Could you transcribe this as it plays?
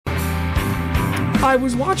I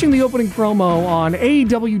was watching the opening promo on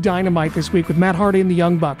AEW Dynamite this week with Matt Hardy and the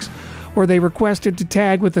Young Bucks, where they requested to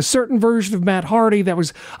tag with a certain version of Matt Hardy that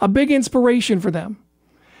was a big inspiration for them.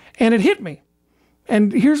 And it hit me.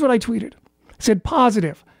 And here's what I tweeted. I said,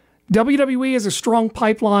 positive. WWE has a strong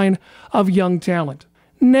pipeline of young talent.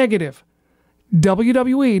 Negative.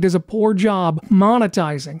 WWE does a poor job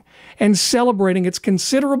monetizing and celebrating its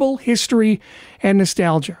considerable history and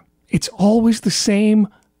nostalgia. It's always the same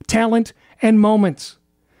talent and moments.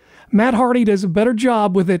 Matt Hardy does a better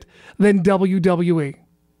job with it than WWE.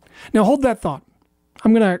 Now hold that thought.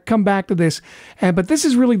 I'm going to come back to this, but this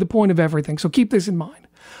is really the point of everything, so keep this in mind.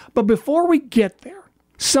 But before we get there,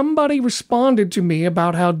 somebody responded to me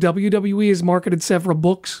about how WWE has marketed several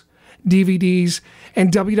books, DVDs,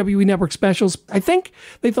 and WWE Network specials. I think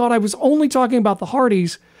they thought I was only talking about the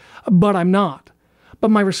Hardys, but I'm not. But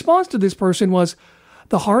my response to this person was,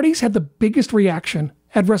 the Hardys had the biggest reaction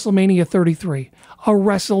at WrestleMania 33, a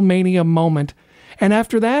WrestleMania moment. And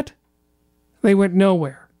after that, they went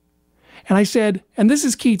nowhere. And I said, and this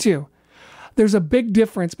is key too, there's a big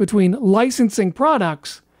difference between licensing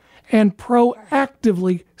products and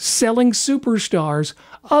proactively selling superstars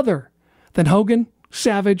other than Hogan,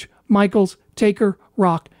 Savage, Michaels, Taker,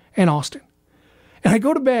 Rock, and Austin. And I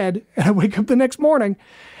go to bed and I wake up the next morning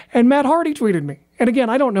and Matt Hardy tweeted me. And again,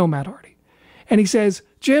 I don't know Matt Hardy. And he says,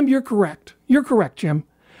 Jim, you're correct. You're correct, Jim.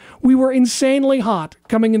 We were insanely hot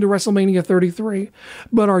coming into WrestleMania 33,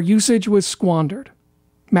 but our usage was squandered.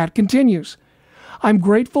 Matt continues, I'm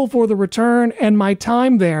grateful for the return and my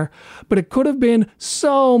time there, but it could have been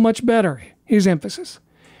so much better, his emphasis.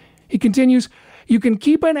 He continues, you can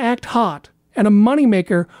keep an act hot and a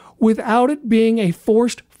moneymaker without it being a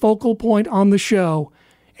forced focal point on the show.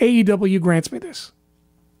 AEW grants me this.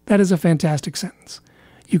 That is a fantastic sentence.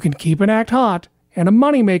 You can keep an act hot and a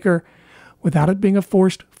moneymaker without it being a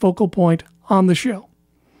forced focal point on the show.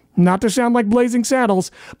 Not to sound like Blazing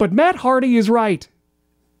Saddles, but Matt Hardy is right.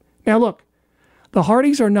 Now look, the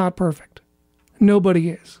Hardys are not perfect. Nobody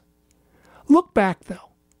is. Look back,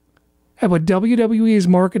 though, at what WWE has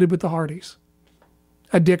marketed with the Hardys.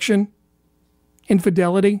 Addiction,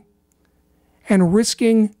 infidelity, and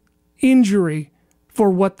risking injury for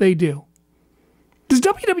what they do. Does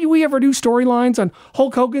WWE ever do storylines on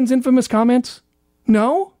Hulk Hogan's infamous comments?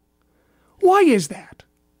 No? Why is that?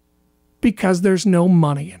 Because there's no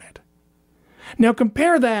money in it. Now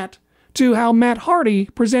compare that to how Matt Hardy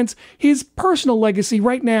presents his personal legacy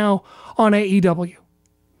right now on AEW.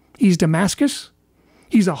 He's Damascus.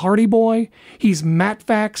 He's a Hardy Boy. He's Matt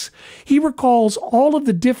Fax. He recalls all of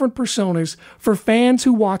the different personas for fans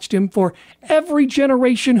who watched him, for every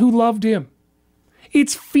generation who loved him.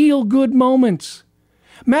 It's feel-good moments.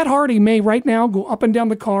 Matt Hardy may right now go up and down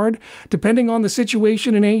the card, depending on the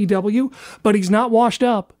situation in AEW, but he's not washed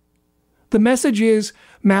up. The message is,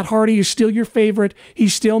 Matt Hardy is still your favorite,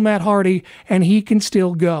 he's still Matt Hardy, and he can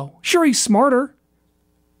still go. Sure, he's smarter,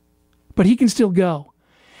 but he can still go.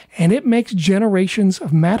 And it makes generations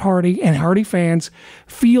of Matt Hardy and Hardy fans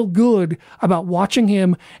feel good about watching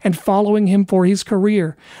him and following him for his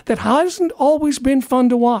career that hasn't always been fun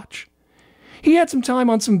to watch. He had some time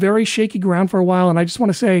on some very shaky ground for a while, and I just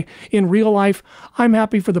want to say, in real life, I'm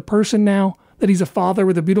happy for the person now, that he's a father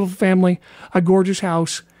with a beautiful family, a gorgeous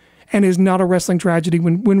house, and is not a wrestling tragedy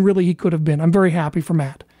when really he could have been. I'm very happy for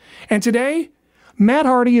Matt. And today, Matt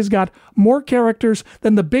Hardy has got more characters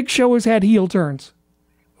than the Big Show has had heel turns.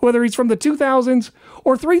 Whether he's from the 2000s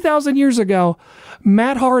or 3,000 years ago,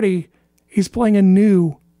 Matt Hardy is playing a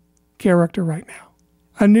new character right now.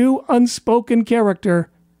 A new unspoken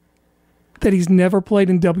character that he's never played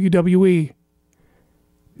in WWE.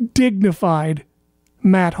 Dignified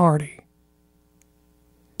Matt Hardy.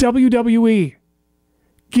 WWE,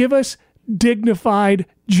 give us dignified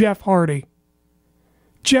Jeff Hardy.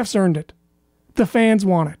 Jeff's earned it. The fans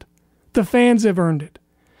want it. The fans have earned it.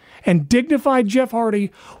 And dignified Jeff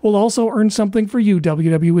Hardy will also earn something for you,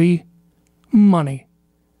 WWE. Money.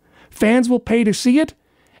 Fans will pay to see it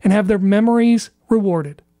and have their memories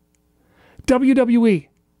rewarded. WWE,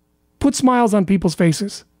 put smiles on people's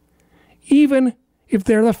faces, even if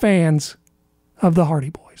they're the fans of the Hardy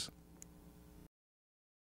Boyz.